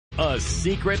a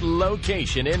secret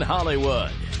location in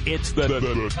Hollywood. It's the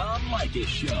Tom Leykis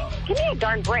Show. Give me a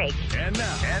darn break. And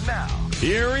now,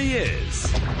 here he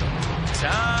is,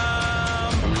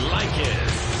 Tom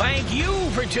Leykis. Thank you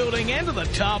for tuning in to the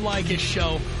Tom Leykis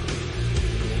Show.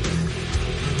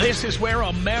 This is where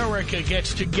America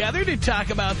gets together to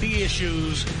talk about the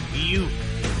issues you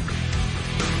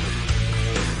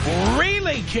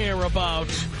really care about.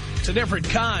 It's a different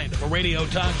kind of a radio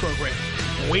talk program.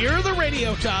 We're the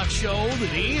radio talk show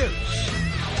that is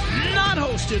not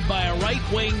hosted by a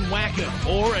right-wing wacko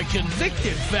or a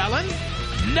convicted felon.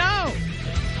 No,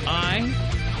 I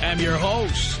am your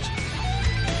host.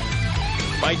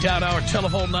 Write down our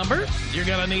telephone number. You're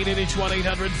going to need it. It's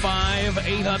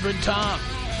 1-800-5800-TOM.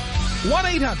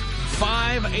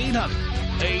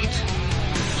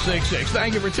 1-800-5800-866.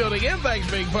 Thank you for tuning in. Thanks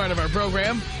for being part of our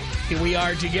program. Here we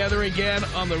are together again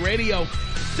on the radio.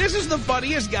 This is the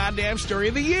funniest goddamn story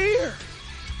of the year.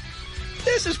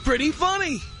 This is pretty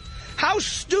funny. How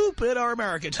stupid are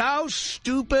Americans? How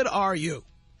stupid are you?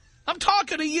 I'm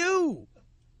talking to you.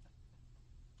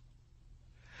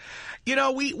 You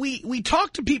know, we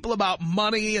talk to people about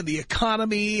money and the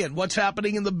economy and what's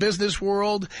happening in the business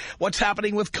world, what's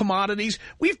happening with commodities.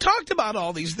 We've talked about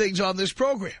all these things on this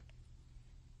program.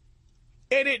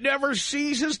 And it never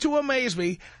ceases to amaze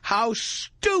me how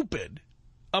stupid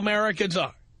Americans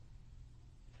are.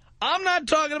 I'm not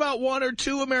talking about one or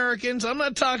two Americans. I'm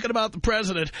not talking about the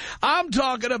president. I'm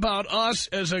talking about us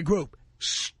as a group.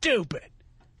 Stupid.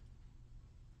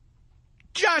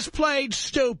 Just plain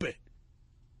stupid.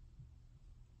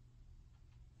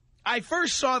 I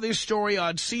first saw this story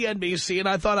on CNBC, and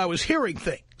I thought I was hearing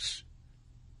things.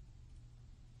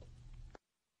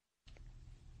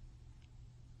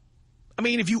 I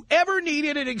mean, if you ever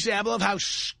needed an example of how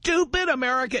stupid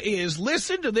America is,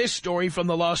 listen to this story from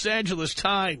the Los Angeles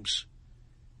Times.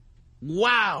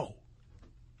 Wow.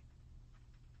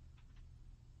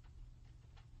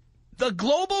 The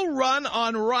global run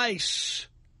on rice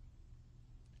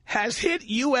has hit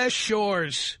U.S.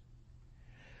 shores,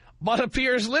 but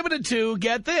appears limited to,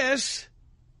 get this,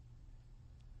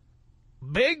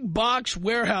 big box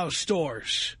warehouse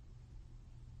stores.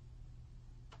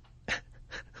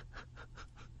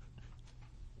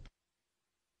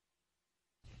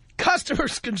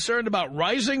 Customers concerned about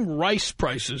rising rice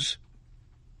prices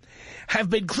have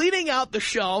been cleaning out the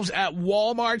shelves at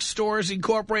Walmart Stores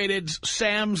Incorporated's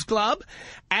Sam's Club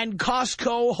and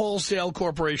Costco Wholesale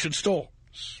Corporation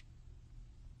stores.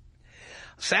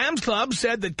 Sam's Club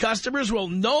said that customers will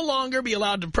no longer be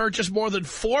allowed to purchase more than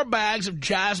 4 bags of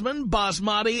jasmine,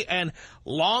 basmati, and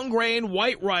long-grain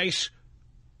white rice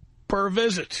per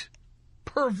visit.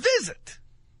 Per visit!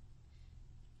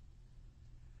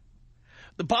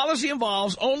 The policy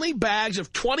involves only bags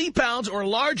of 20 pounds or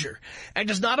larger and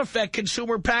does not affect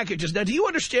consumer packages. Now, do you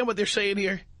understand what they're saying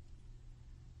here?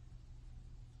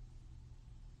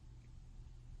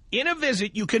 In a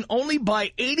visit, you can only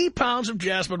buy 80 pounds of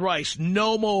jasmine rice,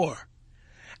 no more.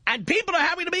 And people are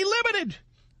having to be limited.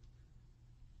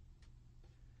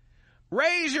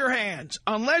 Raise your hands,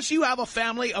 unless you have a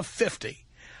family of 50.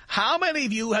 How many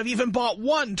of you have even bought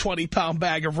one 20-pound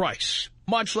bag of rice?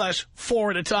 Much less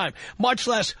 4 at a time. Much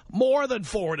less more than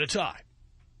 4 at a time.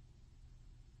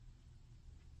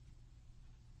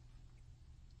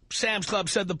 Sam's Club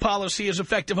said the policy is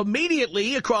effective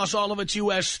immediately across all of its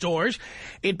U.S. stores.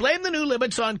 It blamed the new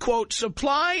limits on, quote,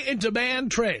 supply and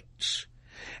demand trends,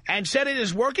 and said it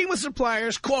is working with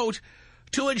suppliers, quote,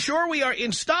 to ensure we are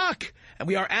in stock, and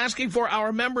we are asking for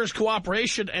our members'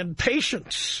 cooperation and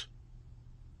patience.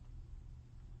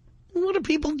 What are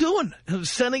people doing?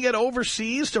 Sending it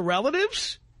overseas to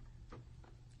relatives?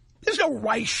 There's no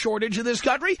rice shortage in this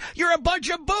country. You're a bunch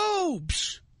of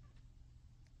boobs.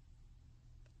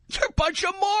 You're a bunch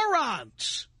of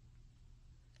morons.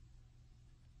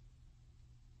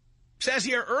 Says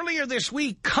here, earlier this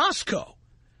week, Costco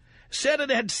said it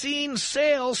had seen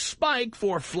sales spike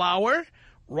for flour,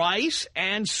 rice,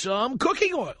 and some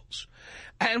cooking oils,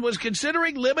 and was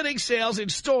considering limiting sales in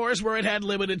stores where it had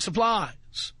limited supplies.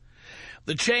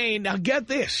 The chain, now get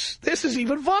this is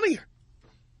even funnier.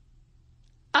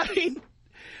 I mean,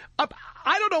 I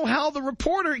don't know how the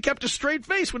reporter kept a straight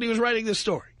face when he was writing this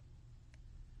story.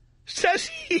 Says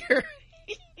here,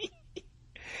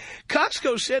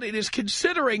 Costco said it is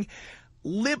considering,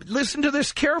 listen to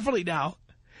this carefully now,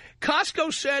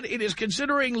 Costco said it is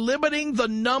considering limiting the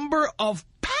number of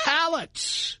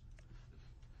pallets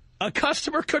a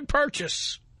customer could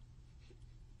purchase,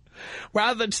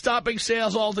 rather than stopping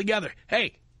sales altogether.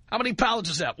 Hey, how many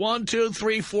pallets is that? 1, 2,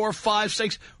 3, 4, 5,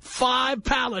 6. 5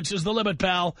 pallets is the limit,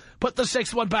 pal. Put the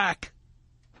 6th one back.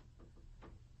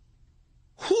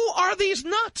 Who are these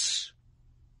nuts?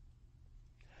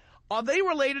 Are they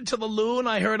related to the loon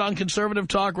I heard on conservative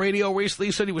talk radio recently?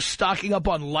 He said he was stocking up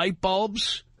on light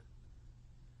bulbs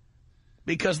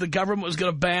because the government was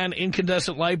going to ban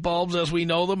incandescent light bulbs as we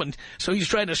know them, and so he's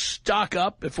trying to stock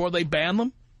up before they ban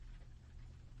them?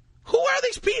 Who are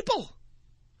these people?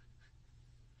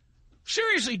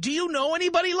 Seriously, do you know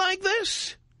anybody like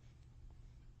this?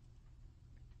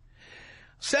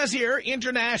 Says here,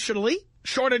 internationally,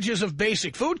 shortages of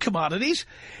basic food commodities,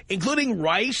 including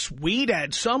rice, wheat,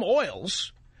 and some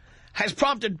oils, has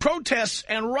prompted protests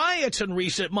and riots in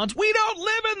recent months. We don't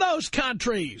live in those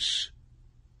countries.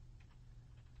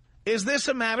 Is this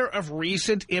a matter of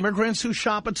recent immigrants who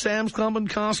shop at Sam's Club and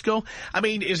Costco? I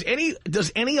mean,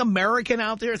 does any American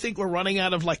out there think we're running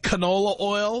out of, like, canola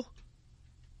oil?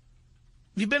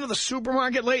 Have you been to the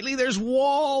supermarket lately? There's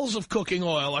walls of cooking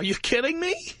oil. Are you kidding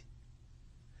me?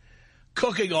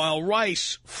 Cooking oil,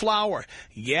 rice, flour.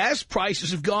 Yes,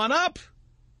 prices have gone up.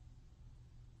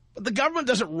 But the government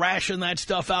doesn't ration that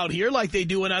stuff out here like they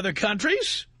do in other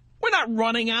countries. We're not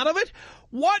running out of it.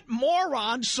 What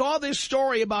moron saw this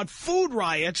story about food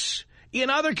riots in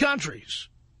other countries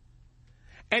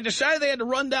and decided they had to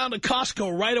run down to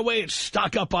Costco right away and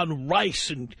stock up on rice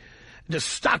and to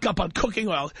stock up on cooking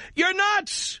oil? You're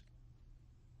nuts!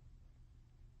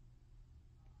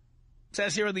 It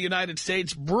says here in the United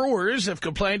States, brewers have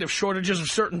complained of shortages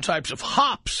of certain types of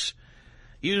hops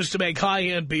used to make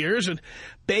high-end beers, and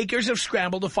bakers have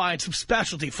scrambled to find some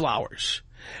specialty flours.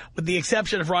 With the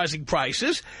exception of rising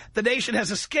prices, the nation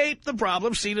has escaped the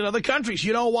problems seen in other countries.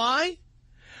 You know why?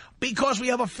 Because we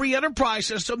have a free enterprise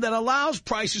system that allows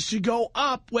prices to go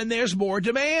up when there's more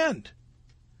demand.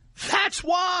 That's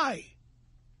why.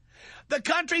 The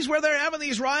countries where they're having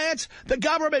these riots, the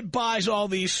government buys all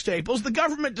these staples. The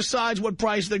government decides what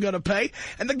price they're going to pay.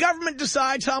 And the government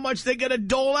decides how much they're going to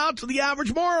dole out to the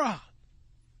average moron.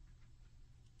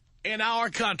 In our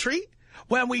country,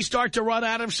 when we start to run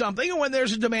out of something, or when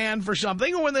there's a demand for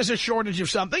something, or when there's a shortage of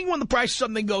something, when the price of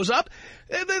something goes up,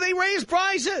 they raise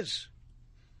prices.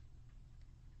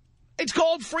 It's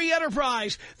called free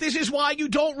enterprise. This is why you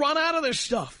don't run out of this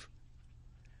stuff.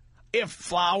 If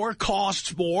flour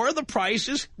costs more, the price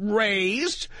is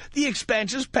raised, the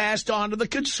expenses passed on to the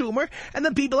consumer, and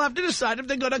then people have to decide if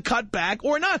they're going to cut back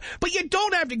or not. But you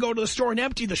don't have to go to the store and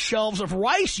empty the shelves of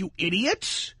rice, you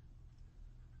idiots.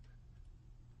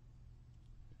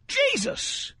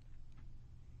 Jesus.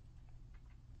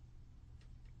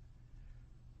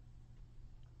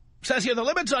 Says here, the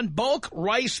limits on bulk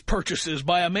rice purchases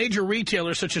by a major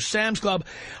retailer such as Sam's Club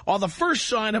are the first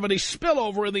sign of any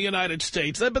spillover in the United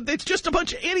States. But it's just a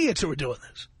bunch of idiots who are doing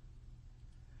this.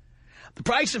 The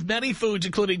price of many foods,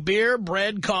 including beer,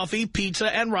 bread, coffee,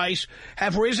 pizza, and rice,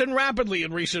 have risen rapidly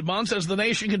in recent months as the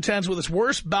nation contends with its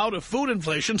worst bout of food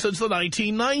inflation since the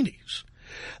 1990s.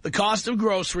 The cost of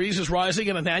groceries is rising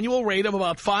at an annual rate of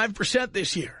about 5%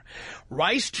 this year.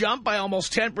 Rice jumped by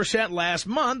almost 10% last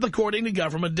month, according to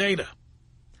government data.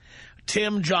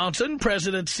 Tim Johnson,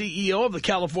 president CEO of the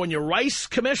California Rice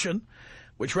Commission,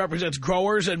 which represents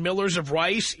growers and millers of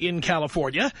rice in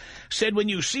California, said when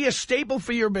you see a staple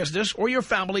for your business or your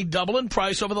family double in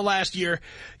price over the last year,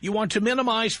 you want to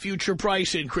minimize future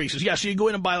price increases. Yeah, so you go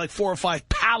in and buy like 4 or 5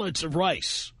 pallets of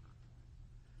rice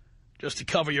just to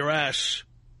cover your ass.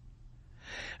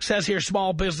 Says here,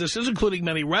 small businesses, including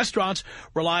many restaurants,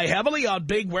 rely heavily on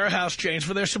big warehouse chains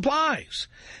for their supplies.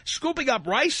 Scooping up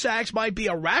rice sacks might be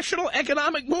a rational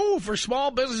economic move for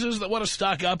small businesses that want to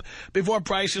stock up before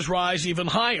prices rise even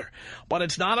higher. But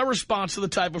it's not a response to the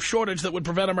type of shortage that would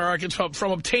prevent Americans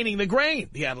from obtaining the grain,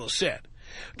 the analyst said.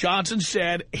 Johnson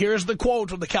said, here's the quote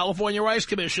from the California Rice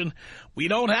Commission, "We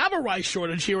don't have a rice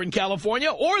shortage here in California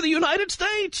or the United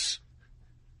States."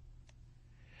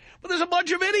 But there's a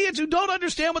bunch of idiots who don't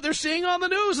understand what they're seeing on the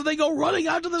news, and they go running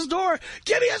out to the store.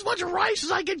 Give me as much rice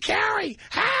as I can carry.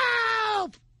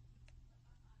 Help!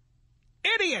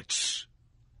 Idiots.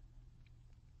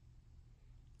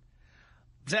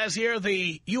 It says here,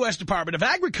 the U.S. Department of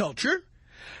Agriculture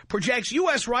projects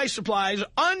U.S. rice supplies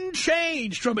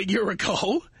unchanged from a year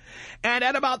ago and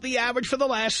at about the average for the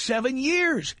last 7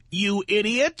 years. You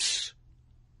idiots.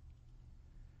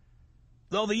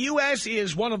 Though the U.S.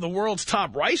 is one of the world's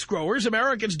top rice growers,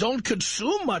 Americans don't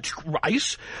consume much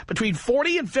rice. Between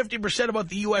 40 and 50% of what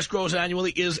the U.S. grows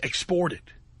annually is exported.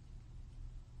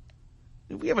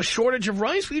 If we have a shortage of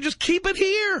rice, we just keep it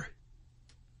here.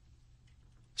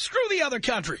 Screw the other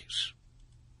countries.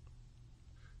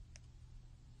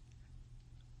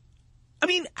 I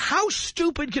mean, how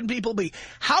stupid can people be?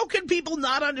 How can people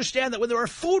not understand that when there are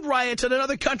food riots in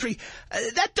another country,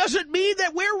 that doesn't mean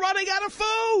that we're running out of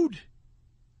food?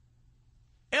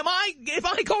 Am I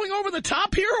going over the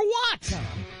top here or what?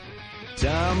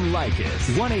 Tom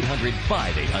Leykis.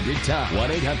 1-800-5800-TOM.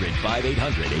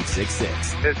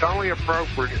 1-800-5800-866. It's only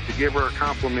appropriate to give her a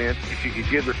compliment if you could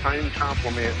give the same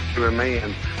compliment to a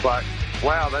man. Like,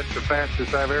 wow, that's the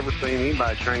fastest I've ever seen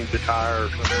anybody change the tire. Or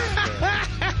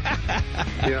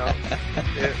you know,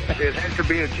 it has to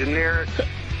be a generic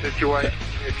situation.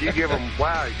 If you give them,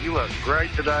 wow, you look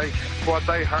great today, what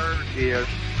they heard is,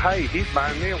 hey, he's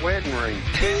buying me a wedding ring.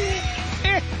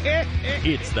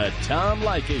 It's the Tom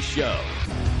Leykis Show.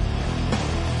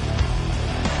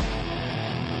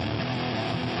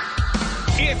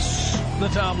 It's the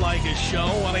Tom Leykis Show,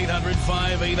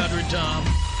 1-800-5800-TOM.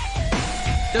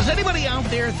 Does anybody out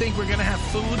there think we're going to have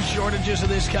food shortages in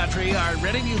this country? Are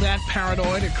any of you that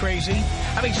paranoid or crazy?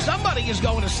 I mean, somebody is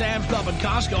going to Sam's Club and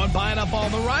Costco and buying up all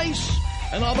the rice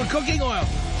and all the cooking oil.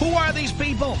 Who are these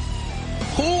people?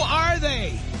 Who are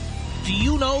they? Do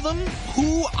you know them?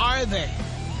 Who are they?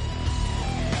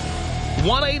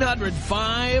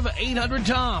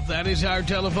 1-800-5800-TOM. That is our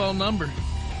telephone number.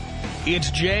 It's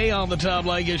Jay on the Tom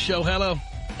Leykis Show. Hello.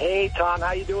 Hey, Tom.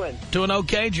 How you doing? Doing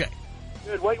okay, Jay.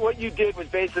 Good. What you did was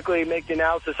basically make the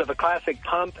analysis of a classic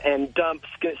pump and dump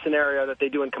scenario that they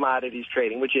do in commodities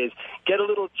trading, which is get a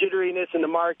little jitteriness in the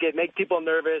market, make people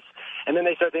nervous, and then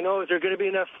they start thinking, oh, is there going to be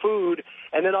enough food?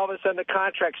 And then all of a sudden the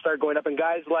contracts start going up, and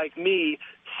guys like me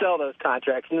sell those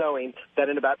contracts knowing that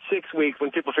in about 6 weeks, when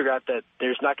people figure out that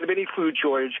there's not going to be any food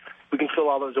shortage, we can fill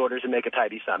all those orders and make a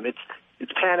tidy sum. It's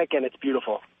panic, and it's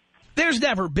beautiful. There's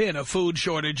never been a food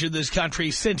shortage in this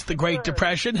country since the Great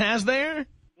Depression, has there?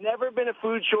 Never been a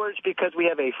food shortage because we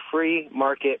have a free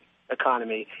market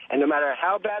economy. And no matter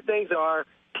how bad things are,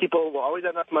 people will always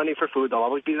have enough money for food. There'll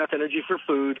always be enough energy for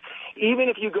food. Even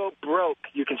if you go broke,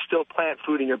 you can still plant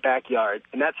food in your backyard.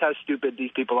 And that's how stupid these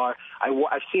people are.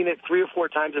 I've seen it 3 or 4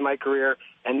 times in my career.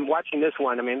 And watching this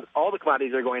one, I mean, all the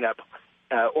commodities are going up.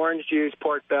 Orange juice,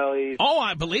 pork bellies. Oh,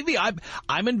 I believe me.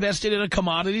 I'm invested in a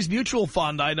commodities mutual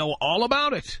fund. I know all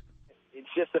about it.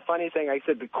 It's just a funny thing. I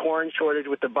said the corn shortage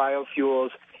with the biofuels.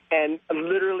 And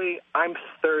literally, I'm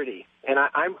 30, and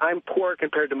I'm poor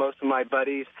compared to most of my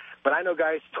buddies. But I know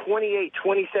guys 28,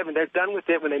 27, they're done with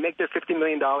it. When they make their $50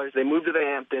 million, they move to the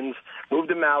Hamptons, move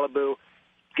to Malibu,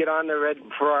 get on the red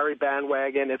Ferrari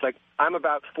bandwagon. It's like I'm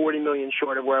about 40 million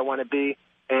short of where I want to be,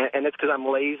 and it's because I'm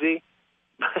lazy.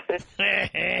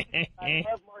 I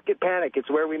have market panic. It's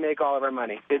where we make all of our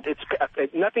money.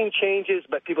 Nothing changes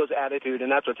but people's attitude,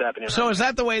 and that's what's happening. So is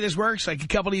that the way this works? Like a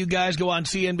couple of you guys go on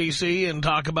CNBC and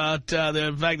talk about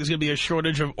the fact there's going to be a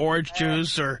shortage of orange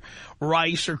juice or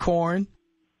rice or corn?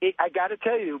 I got to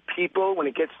tell you, people, when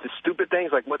it gets to stupid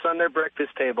things like what's on their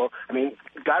breakfast table, I mean,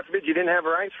 God forbid you didn't have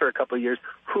rice for a couple of years.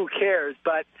 Who cares?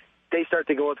 But they start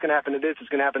thinking, well, it's going to happen to this, it's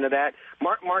going to happen to that.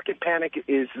 Market panic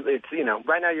it's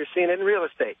right now you're seeing it in real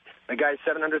estate. The guy's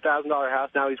 $700,000 house,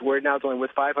 now he's worried, now it's only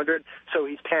worth $500,000, so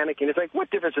he's panicking. It's like,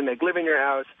 what difference does it make? Live in your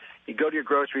house, you go to your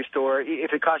grocery store.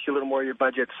 If it costs you a little more of your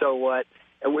budget, so what?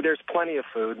 And there's plenty of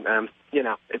food.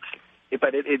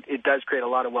 But it does create a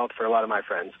lot of wealth for a lot of my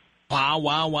friends. Wow,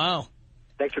 wow, wow.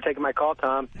 Thanks for taking my call,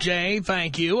 Tom. Jay,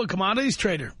 thank you. A commodities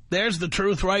trader. There's the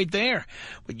truth right there.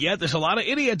 But yet there's a lot of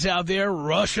idiots out there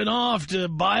rushing off to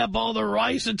buy up all the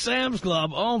rice at Sam's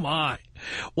Club. Oh, my.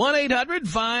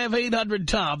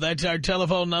 1-800-5800-TOM. That's our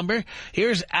telephone number.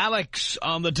 Here's Alex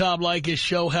on the Tom Leykis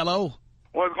Show. Hello.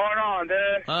 What's going on,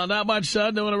 Dad? Not much,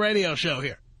 son. Doing a radio show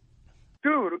here.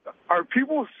 Dude, are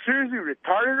people seriously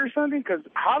retarded or something? Because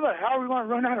how the hell are we going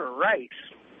to run out of rice?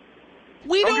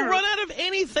 We don't run out of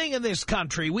anything in this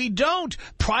country. We don't.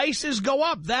 Prices go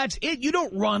up. That's it. You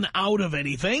don't run out of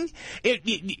anything.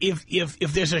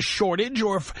 If there's a shortage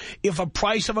or if a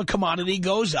price of a commodity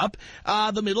goes up,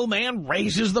 the middleman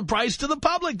raises the price to the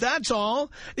public. That's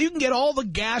all. You can get all the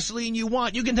gasoline you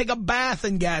want. You can take a bath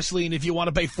in gasoline if you want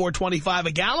to pay $4.25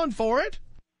 a gallon for it.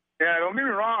 Yeah, don't get me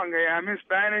wrong. I'm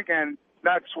Hispanic, and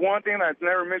that's one thing that's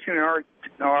never missing in our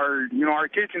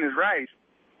kitchen is rice.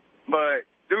 But,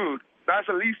 dude, that's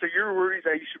the least of your worries,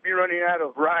 that you should be running out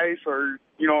of rice or,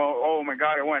 oh, my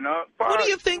God, it went up. What do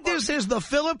you think this is, the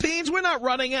Philippines? We're not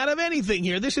running out of anything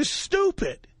here. This is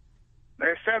stupid.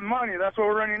 They said money. That's what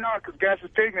we're running out because gas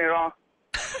is taking it all.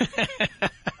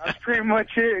 That's pretty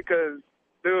much it because,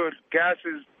 dude, gas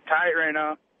is tight right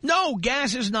now. No,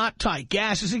 gas is not tight.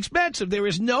 Gas is expensive. There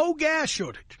is no gas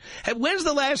shortage. When's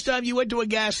the last time you went to a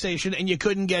gas station and you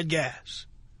couldn't get gas?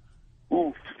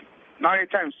 Oof, not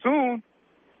anytime soon.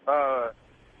 There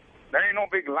ain't no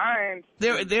big lines.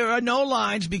 There are no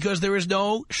lines because there is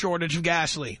no shortage of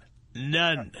gasoline.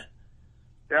 None.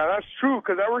 Yeah, that's true,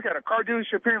 because I work at a car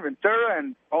dealership here in Ventura,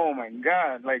 and, oh, my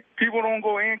God, like, people don't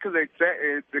go in because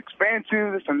it's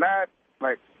expensive, this and that.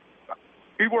 Like,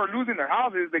 people are losing their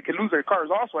houses. They could lose their cars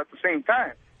also at the same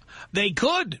time. They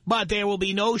could, but there will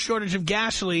be no shortage of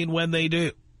gasoline when they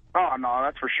do. Oh, no,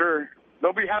 that's for sure.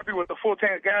 They'll be happy with the full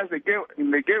tank of gas they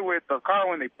get with the car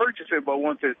when they purchase it, but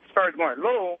once it starts going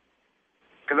low,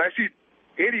 because I see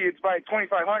idiots buy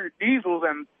 2,500 diesels,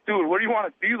 and, dude, what do you want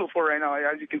a diesel for right now?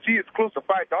 As you can see, it's close to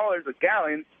 $5 a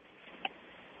gallon.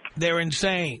 They're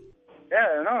insane.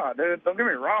 Yeah, no, don't get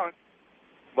me wrong.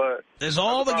 But there's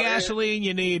all the gasoline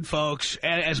you need, folks,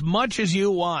 as much as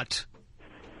you want.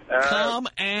 Come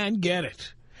and get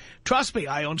it. Trust me,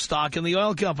 I own stock in the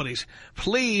oil companies.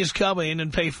 Please come in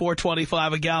and pay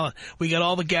 $4.25 a gallon. We got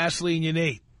all the gasoline you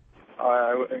need. We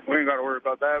ain't got to worry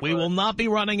about that. We will not be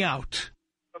running out.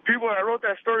 The people that wrote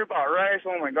that story about rice,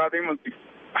 oh, my God, they must be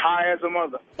high as a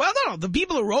mother. Well, no, the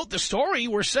people who wrote the story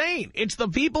were saying it's the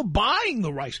people buying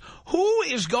the rice. Who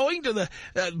is going to the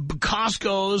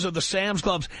Costco's or the Sam's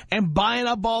Clubs and buying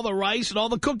up all the rice and all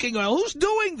the cooking oil? Who's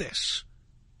doing this?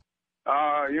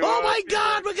 Oh, my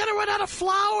God, we're going to run out of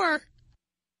flour.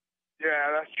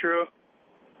 Yeah, that's true.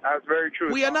 That's very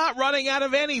true. We are not running out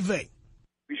of anything.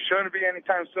 We shouldn't be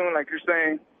anytime soon, like you're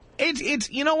saying. It's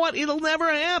you know what? It'll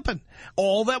never happen.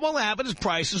 All that will happen is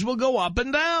prices will go up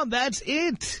and down. That's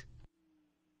it.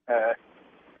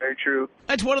 Very true.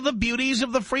 That's one of the beauties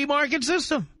of the free market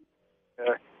system.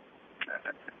 I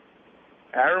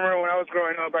remember when I was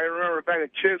growing up, I remember a bag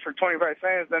of chips for 25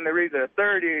 cents, then they raised it to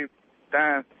 30.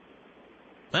 Damn.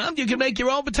 Well, you can make your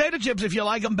own potato chips if you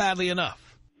like them badly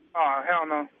enough. Oh, hell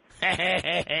no.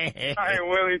 I ain't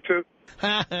willing to.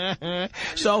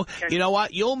 So, you know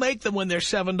what? You'll make them when they're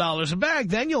 $7 a bag.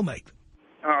 Then you'll make them.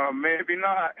 Maybe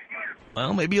not.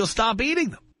 Well, maybe you'll stop eating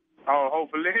them. Oh,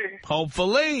 hopefully.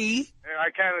 Hopefully. Yeah,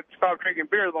 I can't stop drinking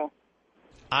beer, though.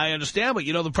 I understand, but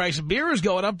you know the price of beer is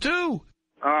going up, too.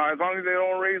 As long as they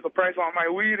don't raise the price on my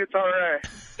weed, it's all right.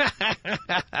 You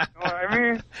know what I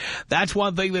mean? That's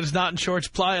one thing that's not in short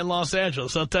supply in Los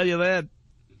Angeles, I'll tell you that.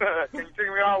 Can you take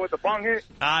me out with a bong hit?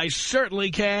 I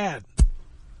certainly can.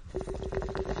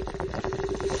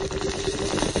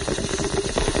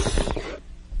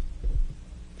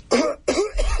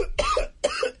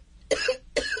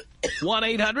 One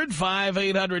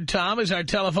 800-5800-TOM is our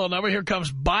telephone number. Here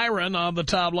comes Byron on the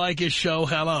Tom Leykis show.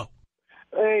 Hello.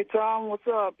 Hey, Tom, what's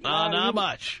up? Not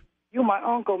much. You my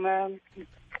uncle, man.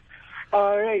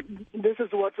 All right, this is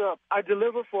what's up. I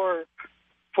deliver for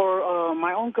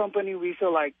my own company. We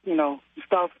sell, like, you know,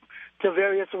 stuff to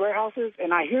various warehouses,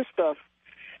 and I hear stuff.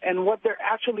 And what they're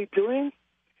actually doing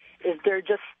is they're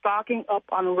just stocking up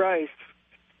on rice.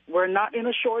 We're not in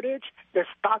a shortage. They're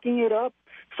stocking it up,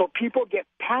 so people get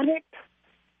panicked.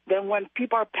 Then when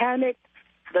people are panicked,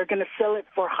 they're going to sell it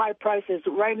for high prices.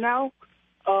 Right now,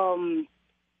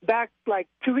 back like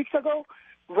 2 weeks ago,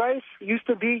 rice used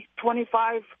to be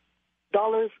 $25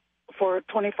 for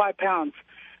 25 pounds.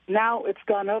 Now it's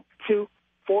gone up to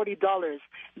 $40.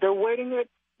 They're waiting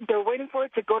for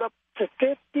it to go up to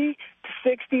 50 to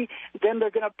 60. Then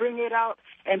they're going to bring it out,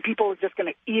 and people are just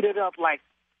going to eat it up like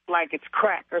it's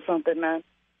crack or something, man.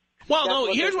 Well,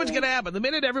 no, here's what's going to happen. The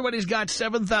minute everybody's got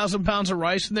 7,000 pounds of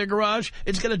rice in their garage,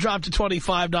 it's going to drop to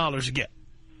 $25 again.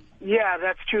 Yeah,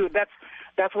 that's true.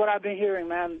 That's what I've been hearing,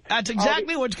 man. That's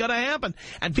exactly what's going to happen.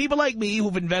 And people like me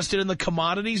who've invested in the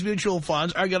commodities mutual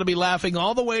funds are going to be laughing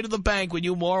all the way to the bank when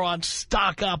you morons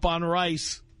stock up on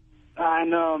rice. I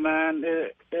know, man.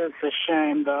 It's a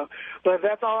shame, though. But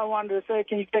that's all I wanted to say.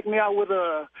 Can you take me out with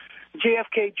a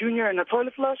JFK Jr. and a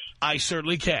toilet flush? I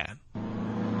certainly can.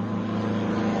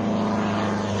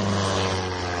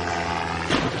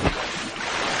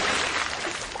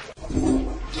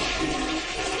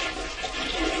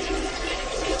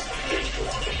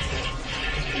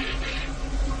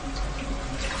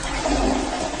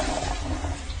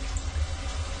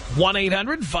 One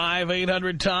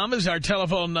 800-5800-TOM is our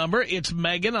telephone number. It's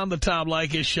Megan on the Tom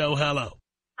Leykis show. Hello.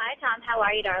 Hi, Tom. How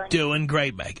are you, darling? Doing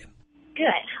great, Megan.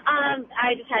 Good.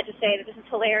 I just had to say that this is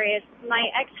hilarious. My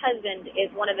ex-husband is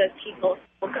one of those people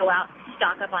who will go out and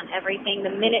stock up on everything.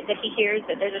 The minute that he hears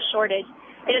that there's a shortage,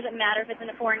 it doesn't matter if it's in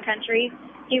a foreign country.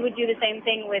 He would do the same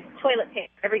thing with toilet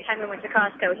paper. Every time we went to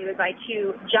Costco, he would buy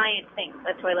 2 giant things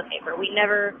of toilet paper. We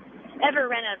never, ever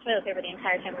ran out of toilet paper the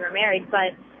entire time we were married,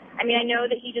 but I mean, I know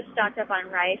that he just stocked up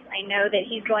on rice. I know that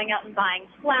he's going out and buying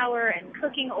flour and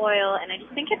cooking oil, and I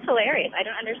just think it's hilarious. I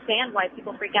don't understand why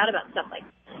people freak out about stuff like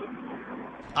this.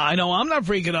 I know I'm not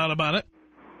freaking out about it.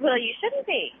 Well, you shouldn't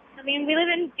be. I mean, we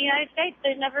live in the United States.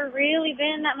 There's never really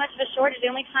been that much of a shortage. The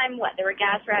only time, there were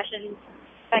gas rations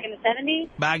Back in the 70s?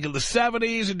 Back in the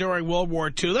 70s and during World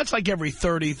War II. That's like every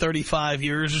 30, 35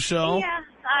 years or so. Yeah,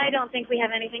 I don't think we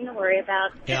have anything to worry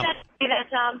about. Yeah. Just had to say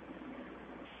that, Tom.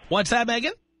 What's that,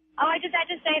 Megan? Oh, I just had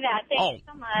to say that. Thank you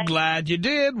so much. Glad you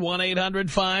did.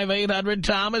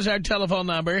 1-800-5800-TOM is our telephone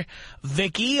number.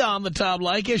 Vicky on the Tom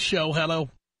Leykis show. Hello.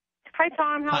 Hi,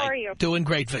 Tom. How are you? Doing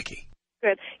great, Vicky.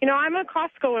 Good. You know, I'm a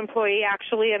Costco employee,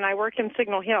 actually, and I work in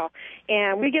Signal Hill.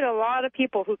 And we get a lot of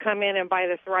people who come in and buy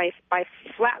this rice by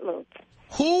flatloads.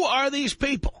 Who are these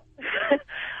people?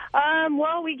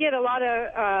 Well, we get a lot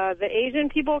of the Asian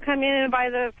people come in and buy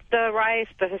the rice.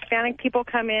 The Hispanic people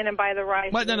come in and buy the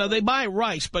rice. But no, they buy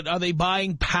rice, but are they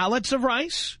buying pallets of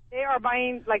rice? They are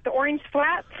buying, like, the orange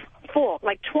flats full,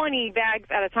 like 20 bags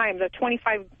at a time, the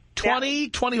 25 20,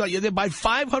 they buy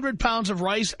 500 pounds of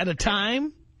rice at a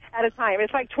time? At a time.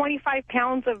 It's like 25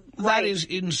 pounds of rice. That is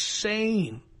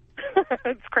insane.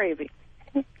 It's crazy.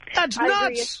 That's nuts. I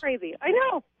agree. It's crazy. I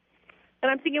know. And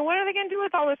I'm thinking, what are they going to do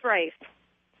with all this rice?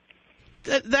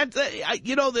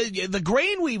 You know, the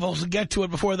grain weevils will get to it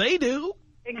before they do.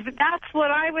 That's what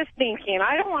I was thinking.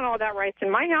 I don't want all that rice in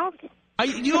my house.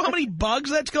 You know how many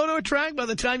bugs that's going to attract by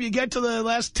the time you get to the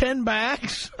last 10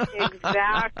 bags?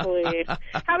 Exactly.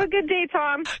 Have a good day,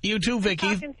 Tom. You too, Vicky.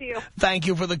 Good talking to you. Thank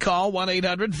you for the call.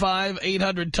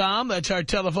 1-800-5800-TOM. That's our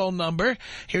telephone number.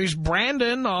 Here's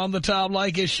Brandon on the Tom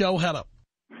Leykis show. Hello.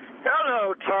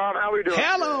 Hello, Tom. How are we doing?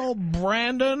 Hello,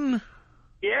 Brandon.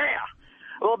 Yeah.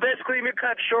 Well, basically, to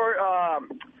cut short,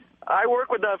 I work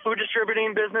with food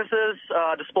distributing businesses,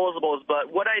 disposables,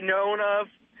 but what I know of,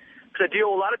 because I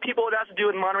deal with a lot of people that has to do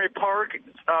with Monterey Park,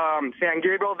 San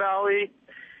Gabriel Valley,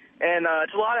 and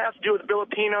it's a lot that has to do with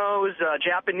Filipinos,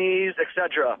 Japanese,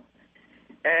 etc.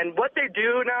 And what they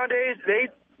do nowadays,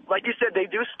 like you said, they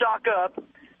do stock up,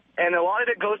 and a lot of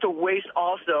it goes to waste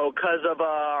also because of,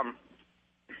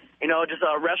 just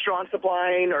restaurant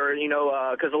supplying, or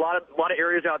because a lot of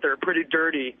areas out there are pretty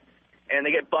dirty, and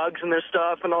they get bugs in their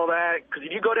stuff and all that. Because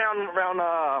if you go down around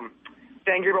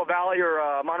San Gabriel Valley or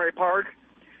Monterey Park,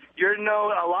 you're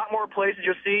a lot more places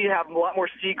you'll see have a lot more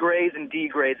C grades and D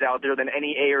grades out there than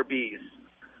any A or Bs.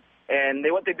 And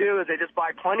what they do is they just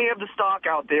buy plenty of the stock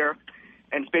out there,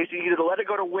 and it's basically either let it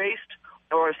go to waste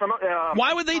or some.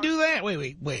 Why would they do that?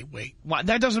 Wait. Why?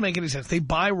 That doesn't make any sense. They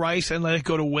buy rice and let it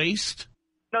go to waste?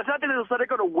 No, it's not that they just let it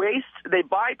go to waste. They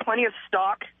buy plenty of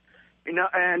stock, and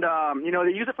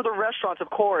they use it for the restaurants, of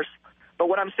course. But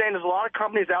what I'm saying is a lot of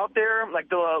companies out there, like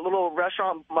the little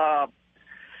restaurant.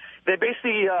 They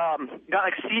basically got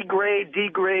like C grade, D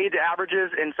grade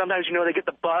averages, and sometimes, they get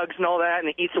the bugs and all that, and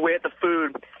it eats away at the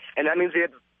food. And that means they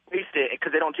have to waste it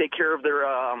because they don't take care of their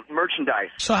merchandise.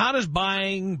 So how does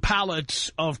buying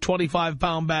pallets of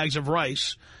 25-pound bags of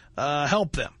rice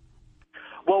help them?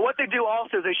 Well, what they do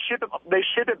also is they ship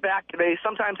it back.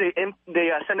 Sometimes they send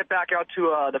it back out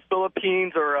to the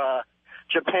Philippines or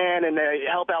Japan, and they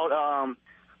help out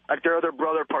like their other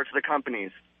brother parts of the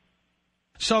companies.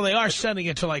 So they are sending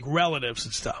it to, like, relatives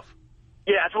and stuff.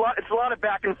 Yeah, it's a lot of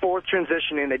back and forth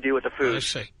transitioning they do with the food. I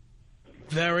see.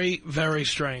 Very, very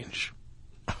strange.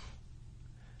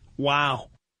 Wow.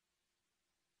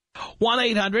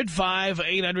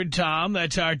 1-800-5800-TOM.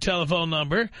 That's our telephone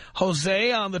number.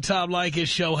 Jose on the Tom Leykis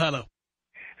show. Hello.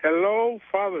 Hello,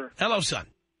 Father. Hello, son.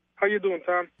 How you doing,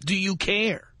 Tom? Do you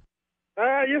care?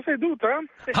 Yes, I do, Tom.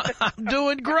 I'm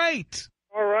doing great.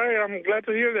 All right, I'm glad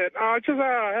to hear that. I just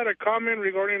had a comment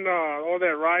regarding all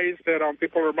that rice that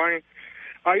people are buying.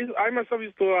 I myself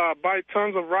used to buy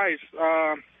tons of rice.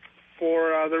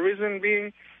 For the reason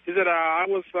being is that I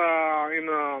was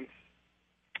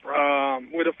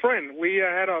with a friend. We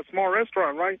had a small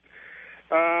restaurant, right?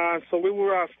 So we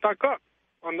were stocked up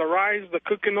on the rice, the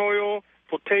cooking oil,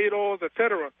 potatoes,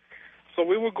 etc. So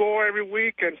we would go every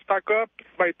week and stock up,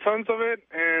 buy tons of it,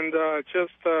 and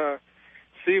just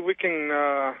see if we can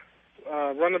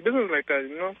run a business like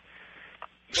that,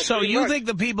 So you think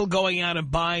the people going out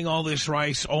and buying all this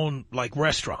rice own, like,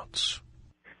 restaurants?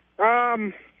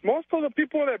 Most of the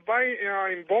people that buy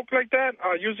in bulk like that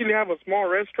usually have a small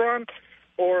restaurant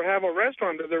or have a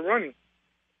restaurant that they're running,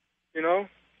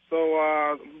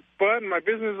 So, but my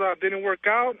business didn't work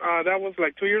out. That was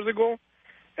like 2 years ago,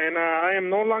 and I am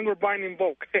no longer buying in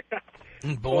bulk.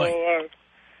 Boy.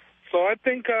 So I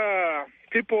think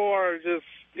people are just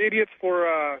idiots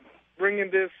for bringing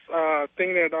this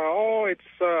thing that,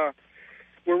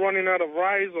 we're running out of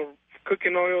rice or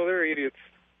cooking oil. They're idiots.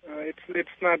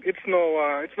 It's not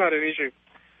an issue.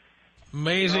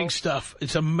 Amazing stuff.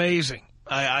 It's amazing.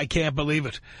 I can't believe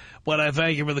it. But I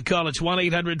thank you for the call. It's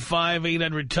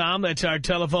 1-800-5800-TOM. That's our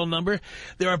telephone number.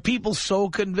 There are people so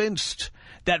convinced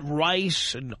that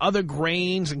rice and other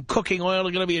grains and cooking oil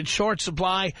are going to be in short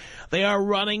supply, they are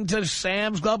running to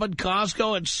Sam's Club and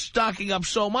Costco and stocking up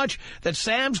so much that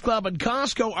Sam's Club and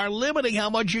Costco are limiting how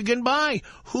much you can buy.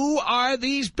 Who are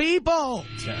these people?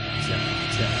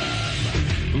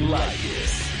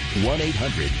 Leykis.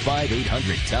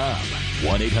 1-800-5800-TOM.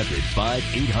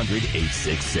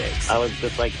 1-800-5800-866. I was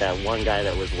just like that one guy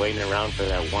that was waiting around for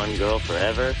that one girl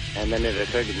forever, and then it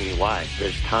occurred to me, why?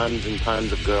 There's tons and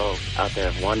tons of girls out there.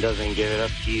 If one doesn't give it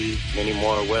up to you, many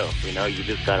more will. You know, you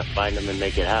just got to find them and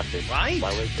make it happen. Right.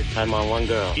 Why waste your time on one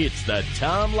girl? It's the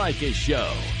Tom Leykis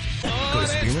Show. Go to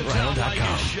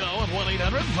SpearMintRound.com. Show at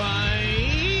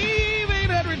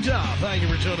 1-800-5800-TOM. Thank you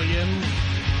for tuning in.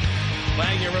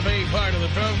 Thank you for being part of the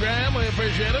program. We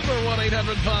appreciate it. For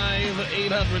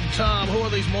 1-800-5800-TOM. Who are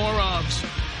these morons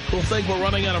who think we're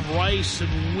running out of rice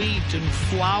and wheat and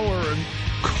flour and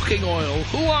cooking oil?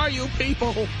 Who are you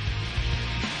people?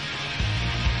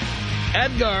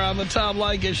 Edgar on the Tom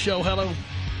Leykis Show. Hello.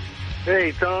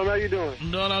 Hey, Tom. How you doing?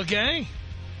 Doing okay.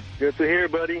 Good to hear,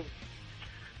 buddy.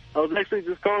 I was actually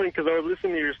just calling because I was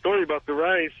listening to your story about the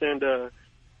rice, and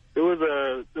there was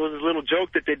this little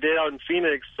joke that they did out in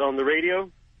Phoenix on the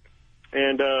radio,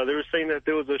 and they were saying that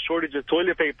there was a shortage of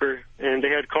toilet paper, and they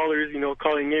had callers, you know,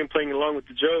 calling in, playing along with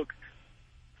the joke.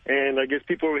 And I guess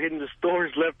people were hitting the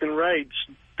stores left and right,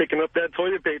 picking up that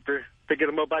toilet paper, picking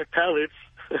them up by pallets.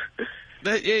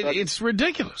 It's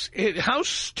ridiculous. How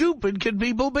stupid can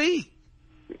people be?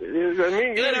 I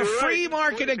mean, in a free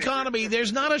market economy,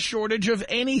 there's not a shortage of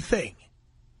anything.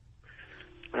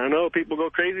 I know, people go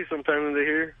crazy sometimes when they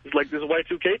hear. It's like this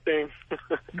Y2K thing.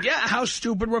 Yeah, how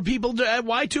stupid were people at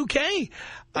Y2K?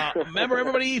 Remember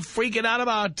everybody freaking out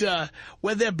about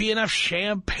whether there be enough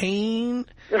champagne?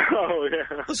 Oh,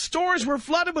 yeah. The stores were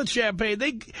flooded with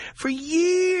champagne. For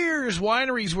years,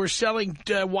 wineries were selling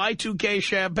Y2K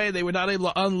champagne. They were not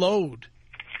able to unload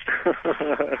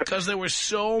because there was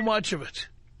so much of it.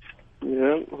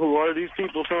 Yeah, who are these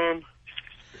people, Tom?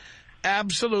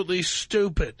 Absolutely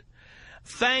stupid.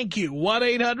 Thank you.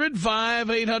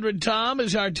 1-800-5800-TOM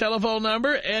is our telephone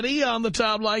number. Eddie on the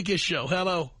Tom Leykis Show.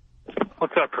 Hello.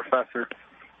 What's up, Professor?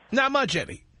 Not much,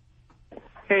 Eddie.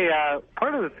 Hey,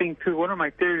 part of the thing, too, one of my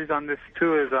theories on this,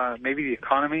 too, is maybe the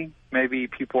economy. Maybe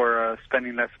people are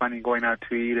spending less money going out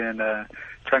to eat and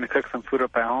trying to cook some food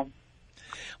up at home.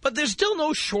 But there's still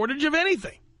no shortage of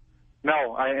anything.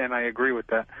 No, I agree with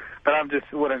that. But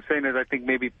what I'm saying is I think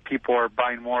maybe people are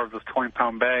buying more of those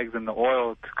 20-pound bags and the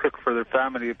oil to cook for their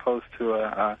family opposed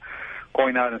to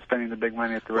going out and spending the big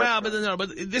money at the restaurant. Well, but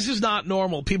this is not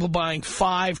normal. People buying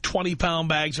 5 20-pound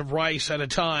bags of rice at a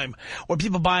time, or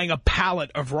people buying a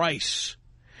pallet of rice.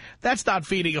 That's not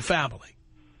feeding a family.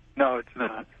 No, it's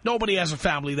not. Nobody has a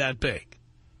family that big.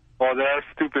 Well, there are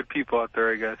stupid people out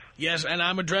there, I guess. Yes, and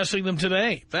I'm addressing them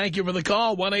today. Thank you for the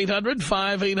call.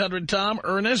 1-800-5800-TOM.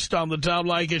 Ernest on the Tom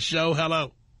Leykis Show.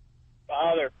 Hello.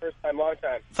 Father, first time, long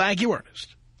time. Thank you,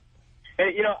 Ernest.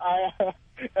 Hey, you know,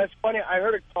 that's funny. I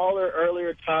heard a caller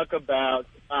earlier talk about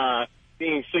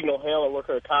being Signal Hill and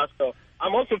working at Costco.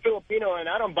 I'm also Filipino, and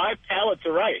I don't buy pallets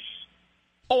of rice.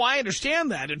 Oh, I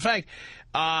understand that. In fact,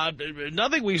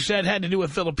 nothing we said had to do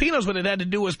with Filipinos. What it had to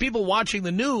do was people watching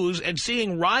the news and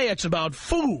seeing riots about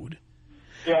food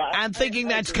and thinking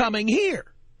that's coming here.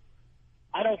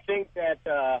 I don't think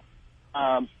that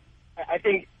I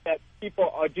think that people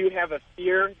do have a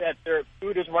fear that their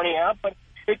food is running out. But,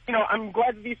 you know, I'm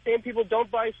glad that these same people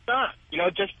don't buy stock, you know,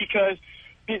 just because,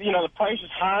 you know, the price is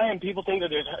high and people think that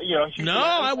there's, you know. No,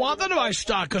 I want them to buy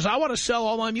stock because I want to sell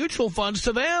all my mutual funds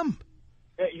to them.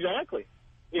 Exactly.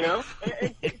 You know,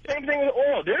 and same thing with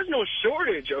oil. There's no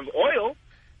shortage of oil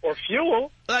or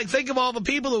fuel. Like, think of all the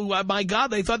people who, my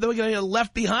God, they thought they were going to get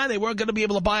left behind. They weren't going to be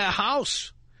able to buy a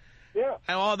house. Yeah.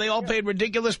 And they all paid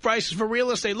ridiculous prices for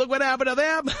real estate. Look what happened to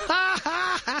them.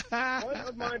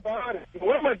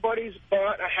 One of my buddies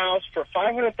bought a house for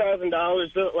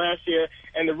 $500,000 last year,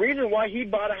 and the reason why he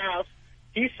bought a house,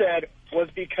 he said, was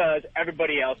because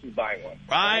everybody else is buying one.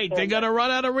 Right, they're going to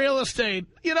run out of real estate.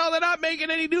 You know, they're not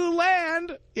making any new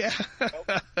land. Yeah.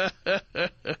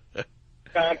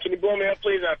 Can you blow me up,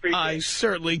 please? I appreciate it. I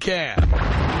certainly can.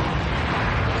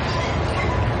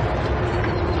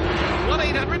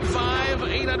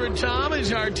 1-800-5800-TOM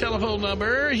is our telephone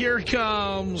number. Here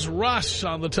comes Russ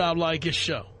on the Tom Leykis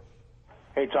Show.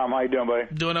 Hey, Tom, how you doing, buddy?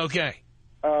 Doing okay.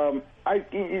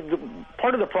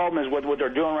 Part of the problem is what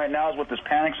they're doing right now is with this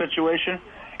panic situation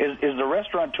is the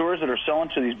restaurateurs that are selling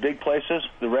to these big places,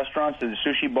 the restaurants, the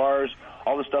sushi bars,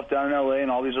 all the stuff down in L.A. and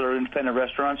all these other independent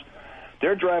restaurants,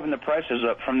 they're driving the prices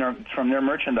up from their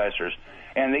merchandisers,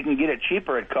 and they can get it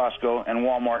cheaper at Costco and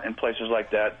Walmart and places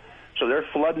like that. So they're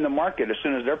flooding the market as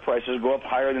soon as their prices go up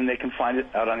higher than they can find it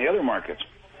out on the other markets.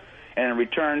 And in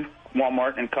return,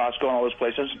 Walmart and Costco and all those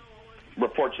places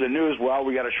report to the news, well,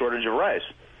 we got a shortage of rice.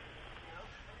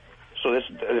 So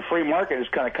the free market is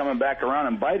kind of coming back around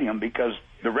and biting them because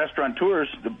the restaurateurs,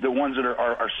 the ones that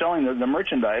are selling the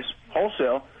merchandise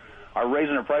wholesale, are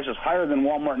raising their prices higher than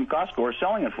Walmart and Costco are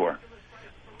selling it for.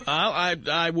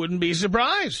 I wouldn't be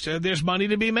surprised. There's money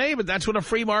to be made, but that's what a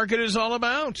free market is all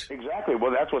about. Exactly. Well,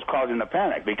 that's what's causing the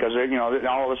panic because,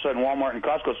 all of a sudden Walmart and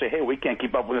Costco say, hey, we can't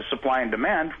keep up with the supply and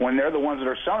demand when they're the ones that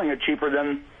are selling it cheaper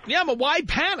than... Yeah, but why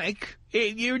panic?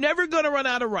 You're never going to run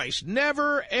out of rice.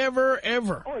 Never, ever,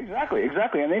 ever. Oh, exactly.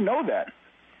 And they know that.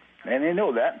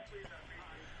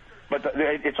 But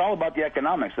it's all about the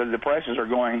economics. The prices are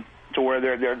going to where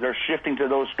they're shifting to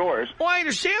those stores. Well, I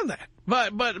understand that.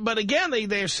 But again,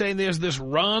 they're saying there's this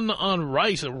run on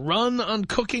rice, a run on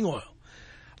cooking oil.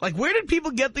 Like, where did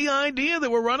people get the idea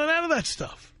that we're running out of that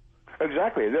stuff?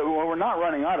 Exactly. We're not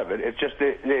running out of it. It's just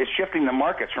it's shifting the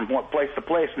markets from place to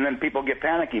place, and then people get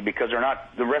panicky because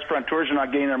the restaurateurs are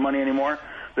not getting their money anymore.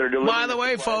 By the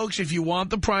way, folks, if you want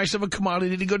the price of a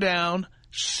commodity to go down,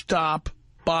 stop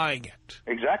buying it.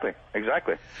 Exactly.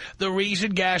 The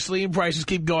reason gasoline prices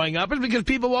keep going up is because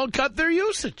people won't cut their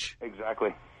usage.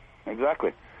 Exactly.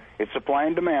 It's supply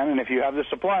and demand, and if you have the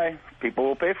supply, people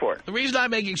will pay for it. The reason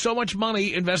I'm making so much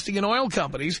money investing in oil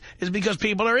companies is because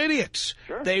people are idiots.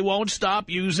 Sure. They won't stop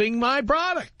using my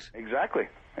product. Exactly,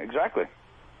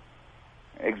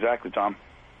 Tom.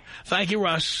 Thank you,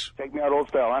 Russ. Take me out old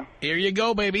style, huh? Here you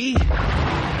go, baby.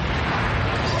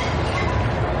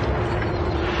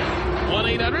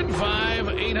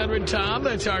 1-800-5800-TOM.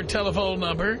 That's our telephone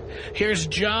number. Here's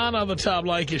John on the Tom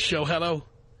Leykis show. Hello.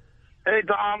 Hey,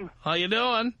 Tom. How you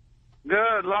doing?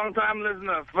 Good. Long-time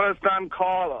listener. First-time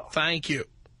caller. Thank you.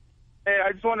 Hey,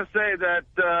 I just want to say that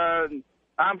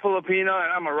I'm Filipino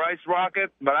and I'm a rice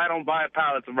rocket, but I don't buy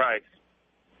pallets of rice.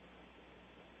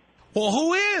 Well,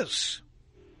 who is?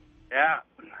 Yeah.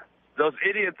 Those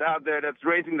idiots out there that's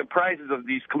raising the prices of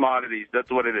these commodities.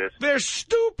 That's what it is. They're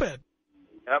stupid.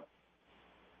 Yep.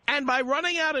 And by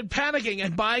running out and panicking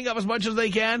and buying up as much as they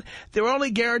can, they're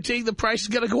only guaranteeing the price is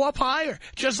going to go up higher,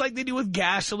 just like they do with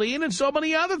gasoline and so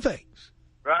many other things.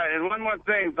 Right, and one more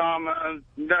thing, Tom.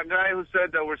 That guy who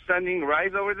said that we're sending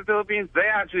rice over to the Philippines, they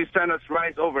actually send us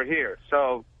rice over here.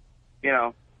 So,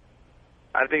 I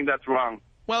think that's wrong.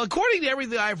 Well, according to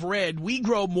everything I've read, we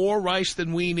grow more rice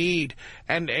than we need.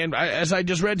 And as I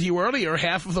just read to you earlier,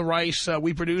 half of the rice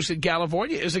we produce in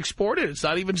California is exported. It's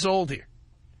not even sold here.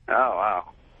 Oh, wow.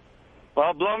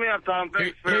 Well, blow me up, Tom.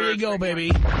 Thanks for here you go,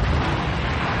 baby.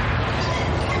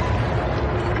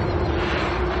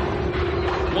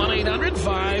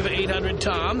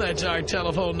 1-800-5800-TOM. That's our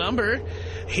telephone number.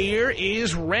 Here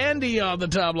is Randy on the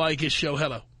Tom Leykis show.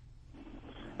 Hello.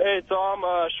 Hey, Tom.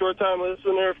 Short-time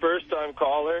listener, first-time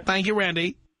caller. Thank you,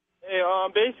 Randy. Hey,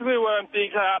 basically what I'm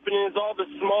thinking happening is all the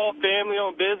small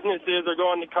family-owned businesses are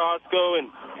going to Costco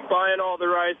and buying all the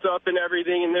rice up and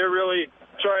everything, and they're really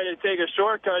trying to take a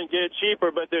shortcut and get it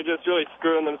cheaper, but they're just really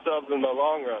screwing themselves in the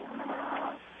long run.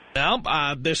 Well,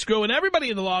 they're screwing everybody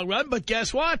in the long run, but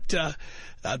guess what?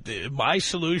 My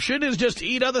solution is just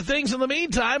eat other things in the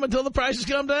meantime until the prices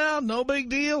come down. No big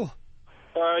deal.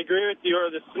 I agree with you.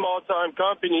 Or the small-time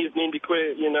companies need to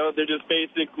quit. They're just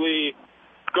basically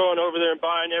going over there and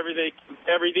buying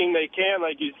everything they can,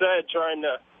 like you said, trying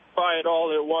to buy it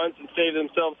all at once and save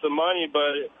themselves some money,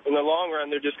 but in the long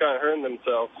run, they're just kind of hurting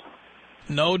themselves.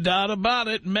 No doubt about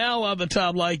it. Mel on the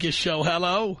Tom Leykis show.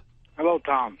 Hello. Hello,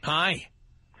 Tom. Hi.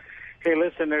 Hey,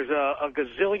 listen, there's a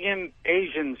gazillion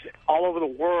Asians all over the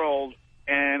world,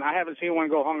 and I haven't seen one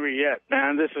go hungry yet.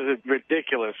 Man, this is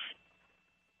ridiculous.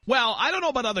 Well, I don't know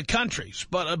about other countries,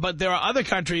 but there are other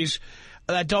countries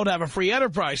that don't have a free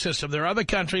enterprise system. There are other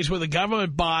countries where the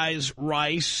government buys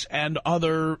rice and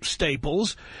other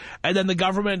staples, and then the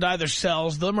government either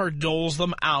sells them or doles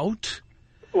them out.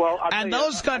 Well, and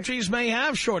those countries may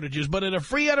have shortages, but in a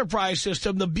free enterprise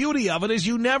system, the beauty of it is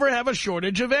you never have a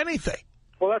shortage of anything.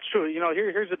 Well, that's true.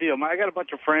 Here's the deal. I got a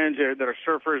bunch of friends that are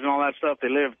surfers and all that stuff. They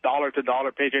live dollar to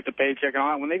dollar, paycheck to paycheck, and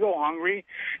all that. When they go hungry,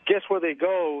 guess where they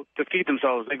go to feed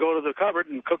themselves? They go to the cupboard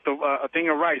and cook a thing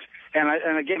of rice.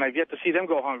 And again, I've yet to see them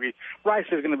go hungry. Rice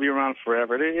is going to be around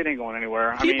forever. It ain't going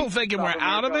anywhere. People thinking we're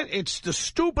out of it, it's the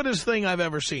stupidest thing I've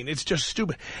ever seen. It's just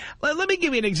stupid. Let me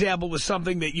give you an example with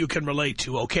something that you can relate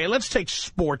to, okay? Let's take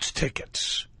sports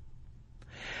tickets.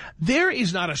 There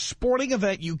is not a sporting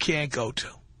event you can't go to.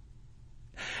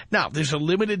 Now, there's a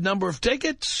limited number of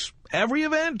tickets. Every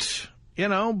event,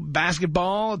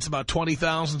 basketball, it's about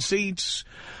 20,000 seats.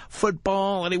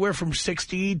 Football, anywhere from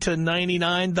 60 to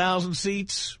 99,000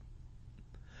 seats.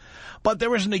 But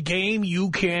there isn't a game you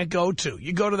can't go to.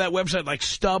 You go to that website like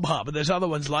StubHub, and there's other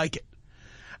ones like it.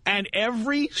 And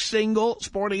every single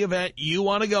sporting event you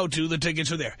want to go to, the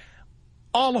tickets are there.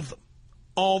 All of them.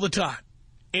 All the time.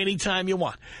 Anytime you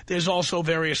want. There's also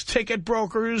various ticket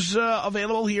brokers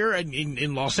available here. And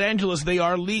in Los Angeles, they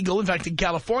are legal. In fact, in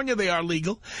California, they are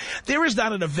legal. There is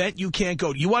not an event you can't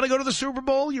go to. You want to go to the Super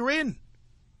Bowl? You're in.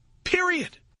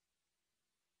 Period.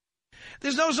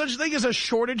 There's no such thing as a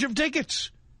shortage of tickets.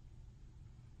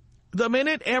 The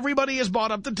minute everybody has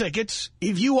bought up the tickets,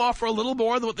 if you offer a little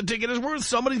more than what the ticket is worth,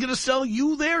 somebody's going to sell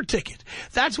you their ticket.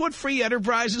 That's what free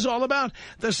enterprise is all about.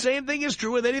 The same thing is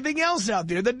true with anything else out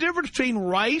there. The difference between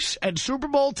Rice and Super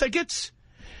Bowl tickets,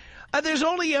 there's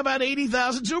only about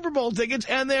 80,000 Super Bowl tickets,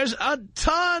 and there's a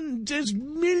ton, there's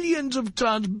millions of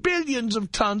tons, billions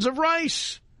of tons of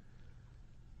Rice.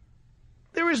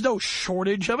 There is no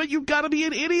shortage of it. You've got to be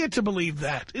an idiot to believe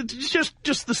that. It's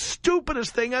just the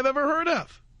stupidest thing I've ever heard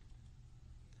of.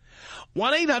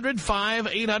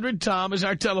 1-800-5800-TOM is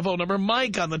our telephone number.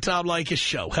 Mike on the Tom Leykis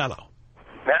Show. Hello.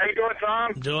 How you doing,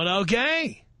 Tom? Doing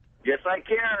okay. Yes, I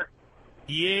care.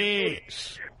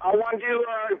 Yes. I want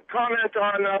to comment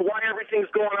on why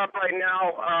everything's going up right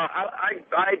now.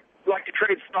 I like to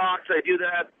trade stocks. I do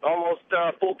that almost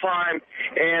full-time.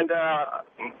 And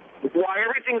why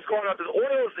everything's going up is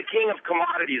oil is the king of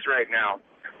commodities right now.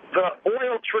 The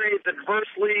oil trades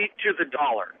adversely to the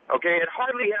dollar, okay? It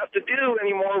hardly has to do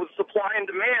anymore with supply and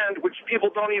demand, which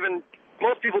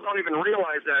most people don't even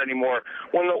realize that anymore.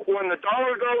 When the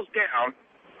dollar goes down,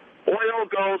 oil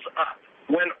goes up.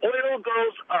 When oil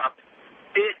goes up,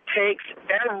 it takes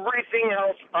everything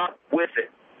else up with it.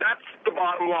 That's the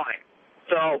bottom line.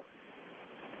 So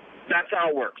that's how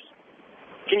it works.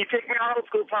 Can you take me out of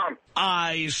school, Tom?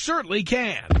 I certainly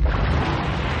can.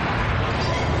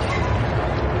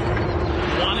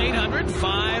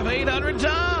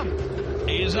 1-800-5800-TOM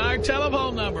is our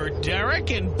telephone number. Derek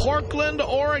in Portland,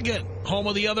 Oregon, home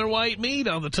of the other white meat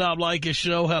on the Tom Leykis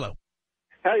Show. Hello.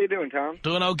 How you doing, Tom?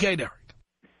 Doing okay, Derek.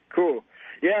 Cool.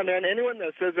 Yeah, man, anyone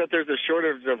that says that there's a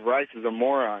shortage of rice is a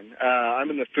moron. I'm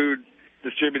in the food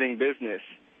distributing business,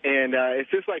 and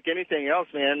it's just like anything else,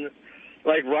 man.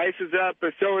 Like, rice is up,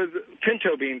 but so is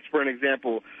pinto beans, for an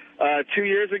example. 2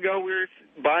 years ago, we were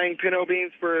buying pinto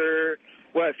beans for,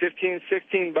 $15,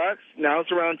 $16? Now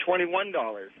it's around $21.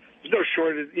 There's no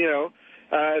shortage,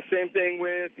 Same thing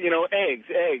with, eggs.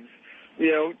 Eggs,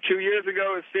 2 years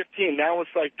ago it was $15. Now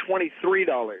it's like $23,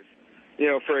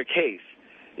 for a case.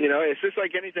 It's just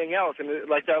like anything else. And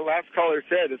like that last caller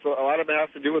said, a lot of it has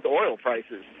to do with oil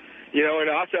prices. It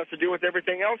also has to do with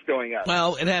everything else going up.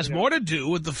 Well, it has more to do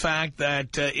with the fact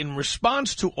that in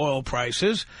response to oil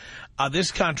prices,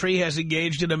 this country has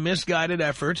engaged in a misguided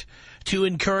effort to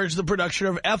encourage the production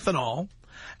of ethanol,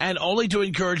 and only to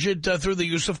encourage it through the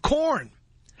use of corn.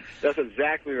 That's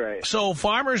exactly right. So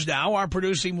farmers now are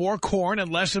producing more corn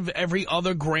and less of every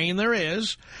other grain there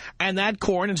is. And that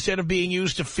corn, instead of being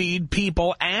used to feed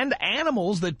people and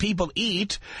animals that people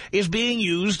eat, is being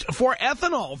used for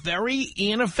ethanol very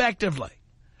ineffectively.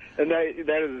 And that is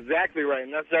exactly right.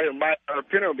 And that's our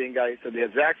pinto bean guy said the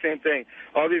exact same thing.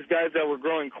 All these guys that were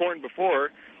growing corn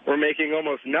before were making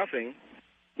almost nothing.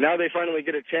 Now they finally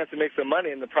get a chance to make some money,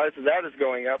 and the price of that is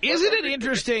going up. Isn't it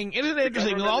interesting? Isn't it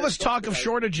interesting? With all this talk of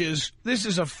shortages, this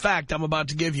is a fact I'm about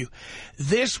to give you.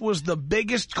 This was the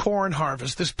biggest corn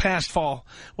harvest this past fall,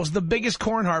 was the biggest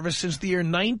corn harvest since the year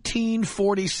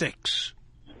 1946.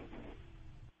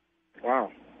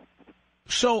 Wow.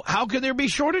 So how can there be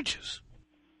shortages?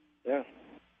 Yeah.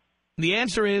 The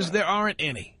answer is there aren't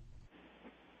any.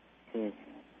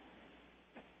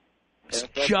 It's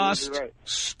just right.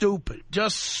 Stupid.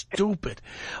 Just stupid.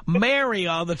 Mary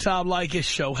on the Tom Leykis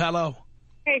Show. Hello.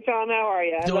 Hey, Tom. How are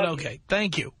you? Doing okay.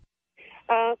 Thank you.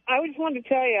 I just wanted to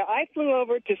tell you, I flew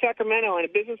over to Sacramento on a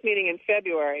business meeting in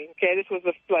February. Okay, this was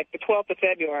the 12th of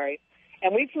February.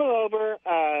 And we flew over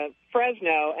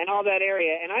Fresno and all that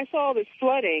area, and I saw this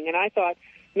flooding, and I thought,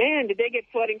 man, did they get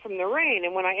flooding from the rain?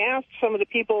 And when I asked some of the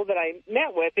people that I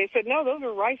met with, they said, no, those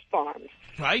are rice farms.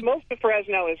 Right. Most of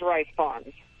Fresno is rice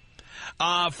farms.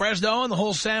 Fresno and the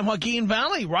whole San Joaquin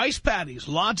Valley, rice paddies,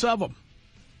 lots of them.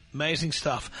 Amazing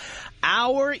stuff.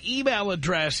 Our email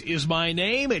address is my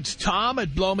name. It's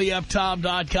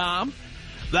tom@blowmeuptom.com.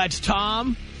 That's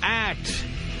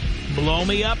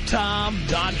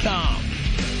tom@blowmeuptom.com.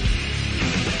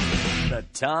 The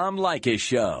Tom Leykis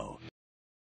Show.